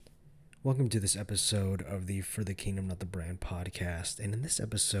Welcome to this episode of the For the Kingdom Not the Brand podcast. And in this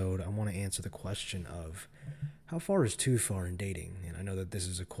episode, I want to answer the question of how far is too far in dating? And I know that this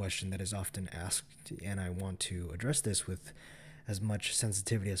is a question that is often asked, and I want to address this with as much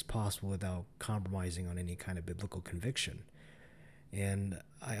sensitivity as possible without compromising on any kind of biblical conviction. And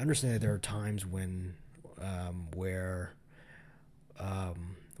I understand that there are times where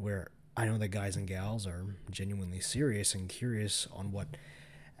I know that guys and gals are genuinely serious and curious on what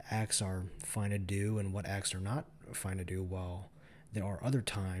acts are fine to do and what acts are not fine to do, while there are other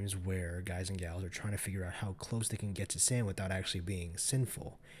times where guys and gals are trying to figure out how close they can get to sin without actually being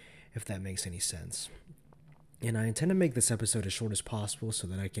sinful, if that makes any sense. And I intend to make this episode as short as possible so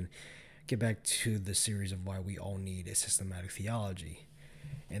that I can get back to the series of why we all need a systematic theology.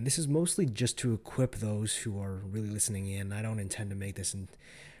 And this is mostly just to equip those who are really listening in. I don't intend to make this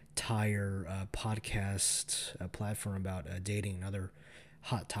entire podcast platform about dating and other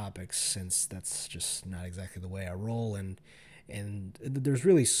hot topics, since that's just not exactly the way I roll. And there's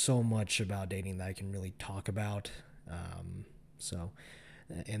really so much about dating that I can really talk about. So,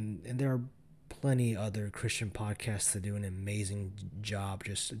 and there are plenty other Christian podcasts that do an amazing job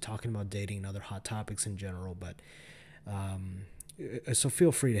just talking about dating and other hot topics in general. But so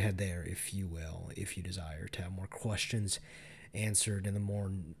feel free to head there if you will, if you desire to have more questions answered in the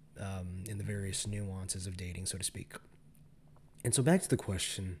more in the various nuances of dating, so to speak. And so back to the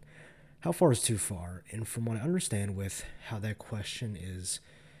question, how far is too far? And from what I understand with how that question is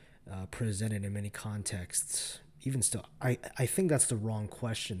presented in many contexts, even still, I think that's the wrong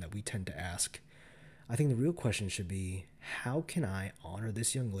question that we tend to ask. I think the real question should be, how can I honor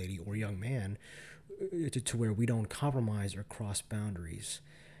this young lady or young man to where we don't compromise or cross boundaries?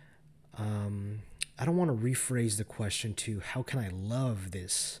 I don't want to rephrase the question to how can I love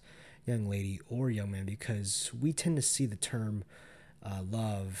this young lady or young man, because we tend to see the term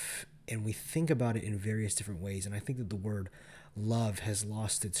love and we think about it in various different ways. And I think that the word love has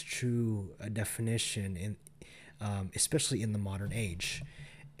lost its true definition, especially in the modern age.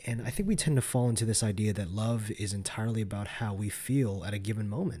 And I think we tend to fall into this idea that love is entirely about how we feel at a given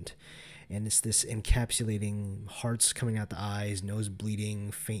moment. And it's this encapsulating hearts coming out the eyes, nose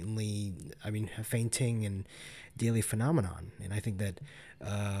bleeding, fainting, and daily phenomenon. And I think that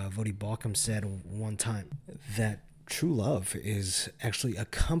Vodi Balcom said one time that true love is actually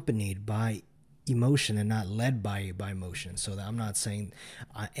accompanied by emotion and not led by emotion. So that I'm not saying,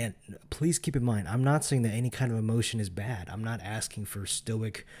 and please keep in mind, I'm not saying that any kind of emotion is bad. I'm not asking for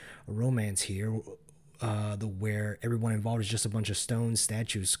stoic romance here, where everyone involved is just a bunch of stone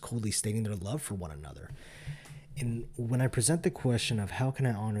statues coldly stating their love for one another. And when I present the question of how can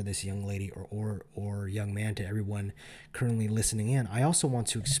I honor this young lady or young man to everyone currently listening in, I also want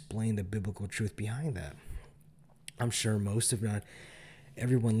to explain the biblical truth behind that. I'm sure most, if not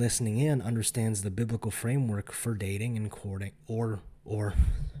everyone listening in, understands the biblical framework for dating and courting, or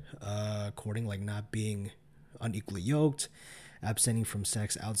courting, like not being unequally yoked, abstaining from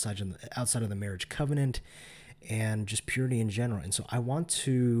sex outside of the marriage covenant, and just purity in general. And so I want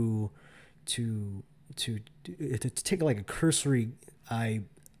to take like a cursory. I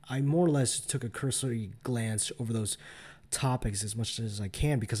more or less took a cursory glance over those topics as much as I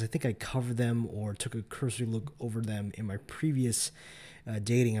can, because I think I covered them or took a cursory look over them in my previous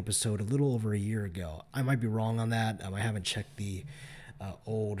dating episode a little over a year ago. I might be wrong on that. I haven't checked the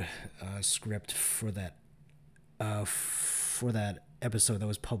old script for that episode that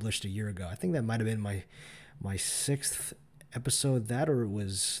was published a year ago. I think that might have been my sixth episode. That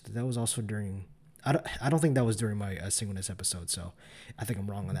was also during. I don't think that was during my singleness episode, so I think I'm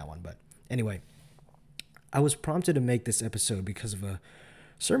wrong on that one. But anyway, I was prompted to make this episode because of a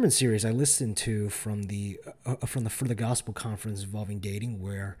sermon series I listened to from the For the Gospel conference involving dating,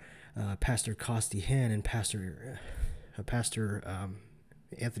 where Pastor Costi Hinn and Pastor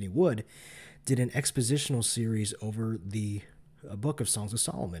Anthony Wood did an expositional series over the book of Songs of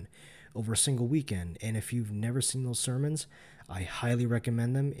Solomon over a single weekend. And if you've never seen those sermons, I highly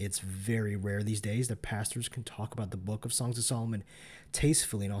recommend them. It's very rare these days that pastors can talk about the book of Songs of Solomon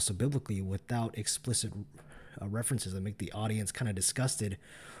tastefully and also biblically without explicit references that make the audience kind of disgusted,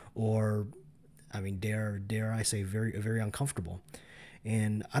 or dare I say very very uncomfortable.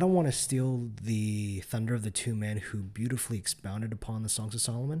 And I don't want to steal the thunder of the two men who beautifully expounded upon the Songs of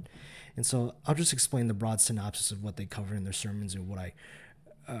Solomon. And so I'll just explain the broad synopsis of what they cover in their sermons and what I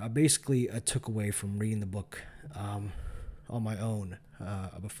basically took away from reading the book on my own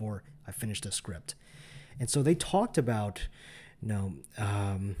before I finished the script. And so they talked about,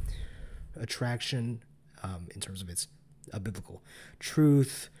 attraction in terms of its biblical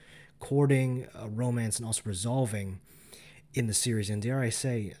truth, courting, romance, and also resolving in the series. And dare I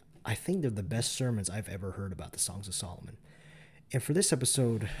say, I think they're the best sermons I've ever heard about the Songs of Solomon. And for this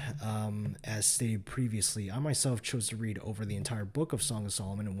episode, as stated previously, I myself chose to read over the entire book of Song of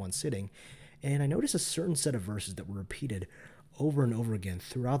Solomon in one sitting, and I noticed a certain set of verses that were repeated over and over again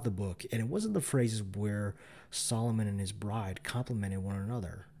throughout the book, and it wasn't the phrases where Solomon and his bride complimented one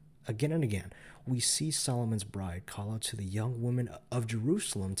another. Again and again, we see Solomon's bride call out to the young women of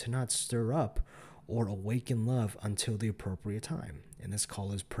Jerusalem to not stir up or awaken love until the appropriate time. And this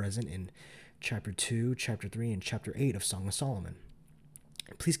call is present in chapter 2, chapter 3, and chapter 8 of Song of Solomon.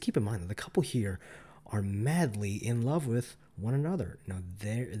 Please keep in mind that the couple here are madly in love with one another. Now,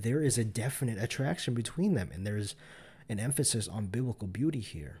 there is a definite attraction between them, and there's an emphasis on biblical beauty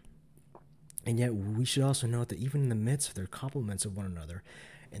here. And yet, we should also note that even in the midst of their compliments of one another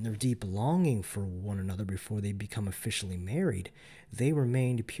and their deep longing for one another before they become officially married, they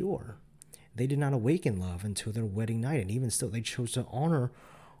remained pure. They did not awaken love until their wedding night, and even still, they chose to honor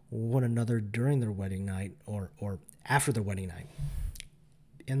one another during their wedding night or after their wedding night.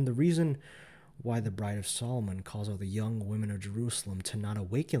 And the reason why the bride of Solomon calls out the young women of Jerusalem to not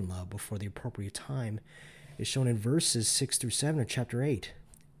awaken love before the appropriate time is shown in verses 6 through 7 of chapter 8.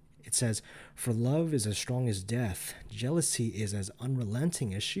 It says, "For love is as strong as death, jealousy is as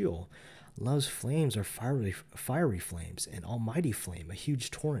unrelenting as Sheol. Love's flames are fiery flames, an almighty flame, a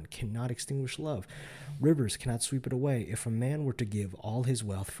huge torrent cannot extinguish love. Rivers cannot sweep it away. If a man were to give all his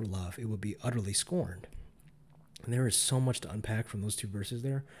wealth for love, it would be utterly scorned." And there is so much to unpack from those two verses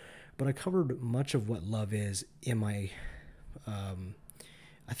there, but I covered much of what love is in my,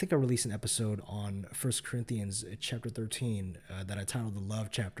 I think I released an episode on 1 Corinthians chapter 13 that I titled the Love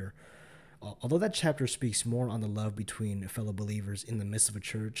Chapter. Although that chapter speaks more on the love between fellow believers in the midst of a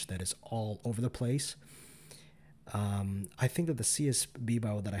church that is all over the place, I think that the CSB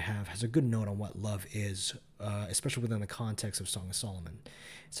Bible that I have has a good note on what love is, especially within the context of Song of Solomon.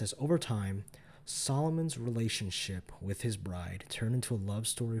 It says, "Over time, Solomon's relationship with his bride turned into a love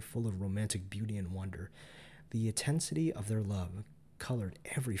story full of romantic beauty and wonder. The intensity of their love colored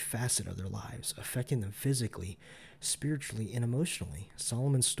every facet of their lives, affecting them physically, spiritually, and emotionally.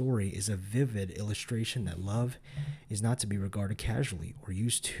 Solomon's story is a vivid illustration that love is not to be regarded casually or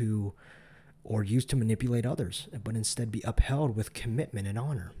used to manipulate others, but instead be upheld with commitment and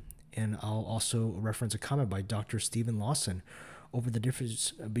honor." And I'll also reference a comment by Dr. Stephen Lawson over the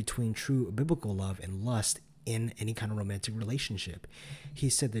difference between true biblical love and lust in any kind of romantic relationship.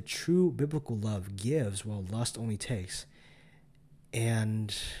 He said that true biblical love gives while lust only takes.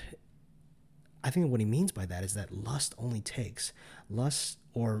 And I think what he means by that is that lust only takes. Lust,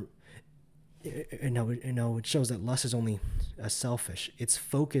 or it shows that lust is only selfish. It's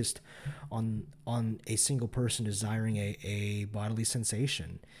focused on a single person desiring a bodily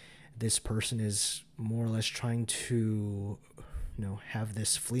sensation. This person is more or less trying to have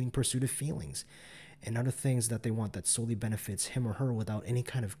this fleeting pursuit of feelings and other things that they want that solely benefits him or her without any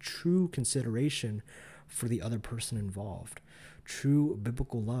kind of true consideration for the other person involved. True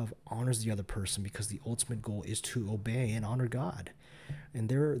biblical love honors the other person because the ultimate goal is to obey and honor God. And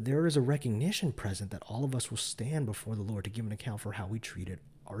there is a recognition present that all of us will stand before the Lord to give an account for how we treated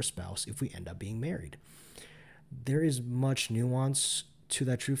our spouse if we end up being married. There is much nuance to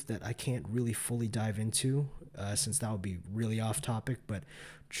that truth that I can't really fully dive into since that would be really off topic, but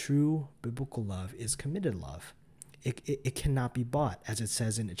true biblical love is committed love. It cannot be bought, as it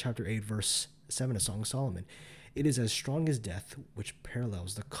says in chapter 8, verse 7 of Song of Solomon. "It is as strong as death, which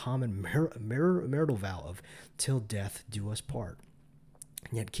parallels the common marital vow of 'till death do us part.'"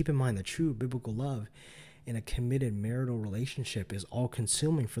 And yet keep in mind that true biblical love in a committed marital relationship is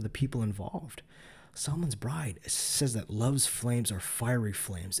all-consuming for the people involved. Solomon's bride says that love's flames are fiery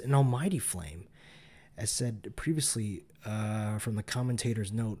flames, an almighty flame. As said previously from the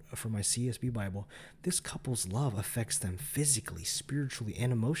commentator's note from my CSB Bible, this couple's love affects them physically, spiritually,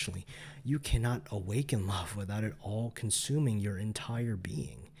 and emotionally. You cannot awaken love without it all consuming your entire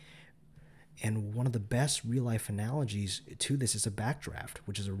being. And one of the best real-life analogies to this is a backdraft,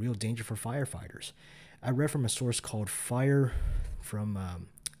 which is a real danger for firefighters. I read from a source called Fire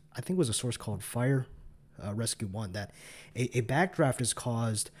Rescue One, that a backdraft is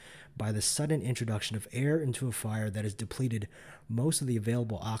caused by the sudden introduction of air into a fire that has depleted most of the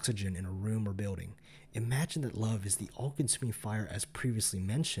available oxygen in a room or building. Imagine that love is the all-consuming fire as previously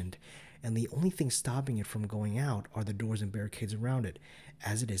mentioned, and the only thing stopping it from going out are the doors and barricades around it,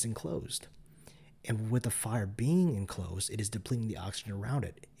 as it is enclosed. And with the fire being enclosed, it is depleting the oxygen around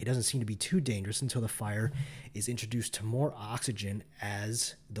it. It doesn't seem to be too dangerous until the fire is introduced to more oxygen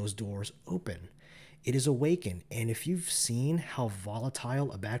as those doors open. It is awakened, and if you've seen how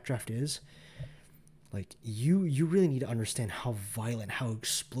volatile a backdraft is, Like you really need to understand how violent, how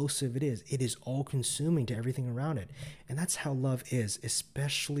explosive it is. It is all consuming to everything around it. And that's how love is,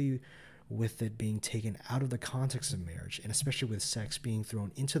 especially with it being taken out of the context of marriage, and especially with sex being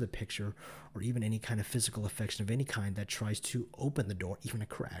thrown into the picture, or even any kind of physical affection of any kind that tries to open the door even a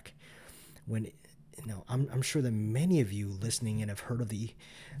crack. When I'm sure that many of you listening in have heard of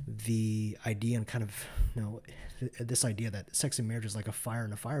the idea and kind of this idea that sex and marriage is like a fire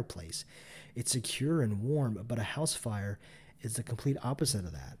in a fireplace. It's secure and warm, but a house fire is the complete opposite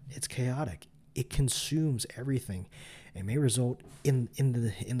of that. It's chaotic. It consumes everything and may result in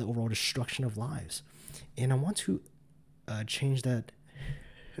the overall destruction of lives. And I want to change the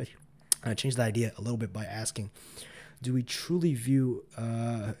idea a little bit by asking, do we truly view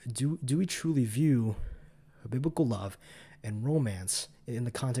biblical love and romance in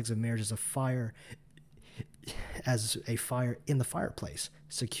the context of marriage as a fire in the fireplace,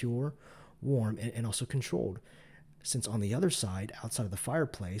 secure, warm, and also controlled? Since on the other side, outside of the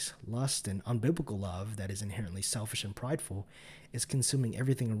fireplace, lust and unbiblical love that is inherently selfish and prideful is consuming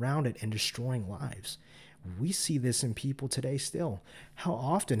everything around it and destroying lives. We see this in people today still. How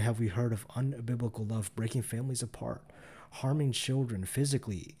often have we heard of unbiblical love breaking families apart, harming children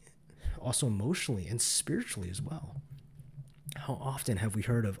physically, also emotionally and spiritually as well? How often have we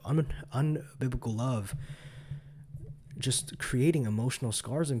heard of unbiblical love just creating emotional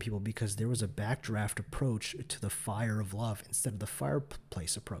scars in people because there was a backdraft approach to the fire of love instead of the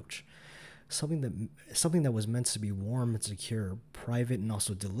fireplace approach? Something that was meant to be warm and secure, private, and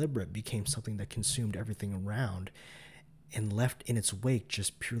also deliberate became something that consumed everything around and left in its wake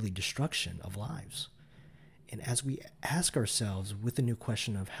just purely destruction of lives. And as we ask ourselves with the new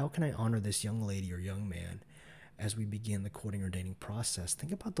question of how can I honor this young lady or young man as we begin the courting or dating process,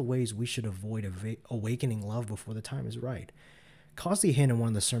 think about the ways we should avoid awakening love before the time is right. Cosley Hinn, in one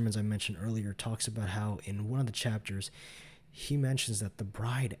of the sermons I mentioned earlier, talks about how in one of the chapters he mentions that the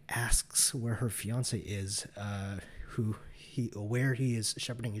bride asks where her fiance is, where he is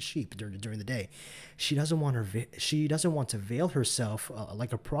shepherding his sheep during the day. She doesn't want to veil herself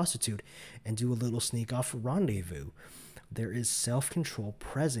like a prostitute and do a little sneak off rendezvous. There is self-control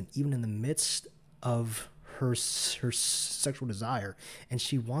present even in the midst of her sexual desire, and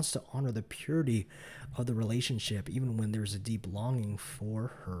she wants to honor the purity of the relationship even when there's a deep longing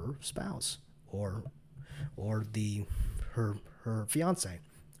for her spouse or her fiance.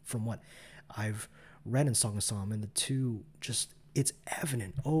 From what I've read in Song of Solomon, the two it's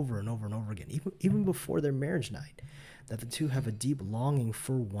evident over and over and over again, even before their marriage night, that the two have a deep longing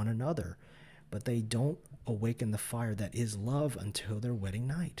for one another, but they don't awaken the fire that is love until their wedding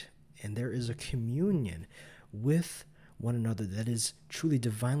night. And there is a communion with one another that is truly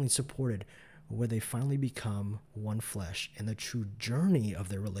divinely supported, where they finally become one flesh and the true journey of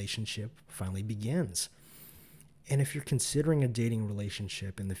their relationship finally begins. And if you're considering a dating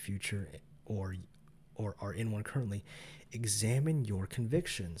relationship in the future or are in one currently, examine your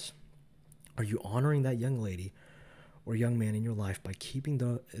convictions. Are you honoring that young lady or young man in your life by keeping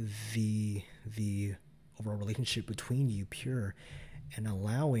the overall relationship between you pure and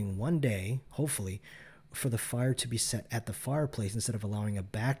allowing one day, hopefully, for the fire to be set at the fireplace instead of allowing a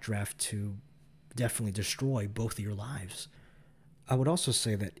backdraft to definitely destroy both of your lives? I would also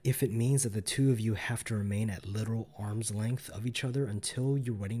say that if it means that the two of you have to remain at literal arm's length of each other until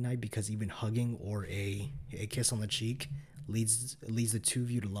your wedding night, because even hugging or a kiss on the cheek leads the two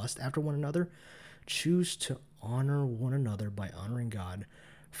of you to lust after one another, choose to honor one another by honoring God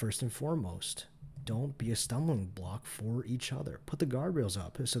first and foremost. Don't be a stumbling block for each other. Put the guardrails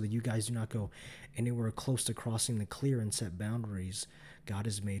up so that you guys do not go anywhere close to crossing the clear and set boundaries God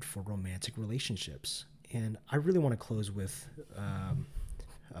has made for romantic relationships. And I really want to close with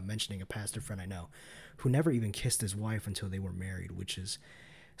mentioning a pastor friend I know who never even kissed his wife until they were married, which is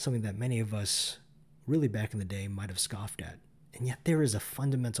something that many of us really back in the day might have scoffed at. And yet there is a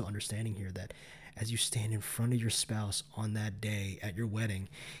fundamental understanding here that as you stand in front of your spouse on that day at your wedding,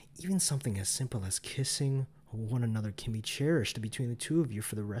 even something as simple as kissing one another can be cherished between the two of you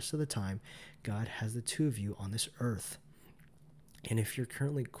for the rest of the time God has the two of you on this earth. And if you're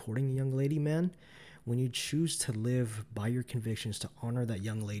currently courting a young lady, man, when you choose to live by your convictions to honor that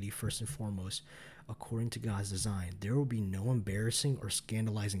young lady first and foremost, according to God's design, there will be no embarrassing or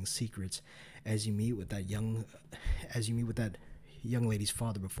scandalizing secrets as you meet with that young lady's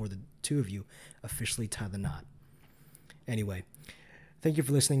father before the two of you officially tie the knot. Anyway, thank you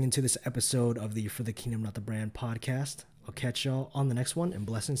for listening into this episode of the For the Kingdom Not the Brand podcast. I'll catch y'all on the next one, and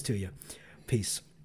blessings to you. Peace.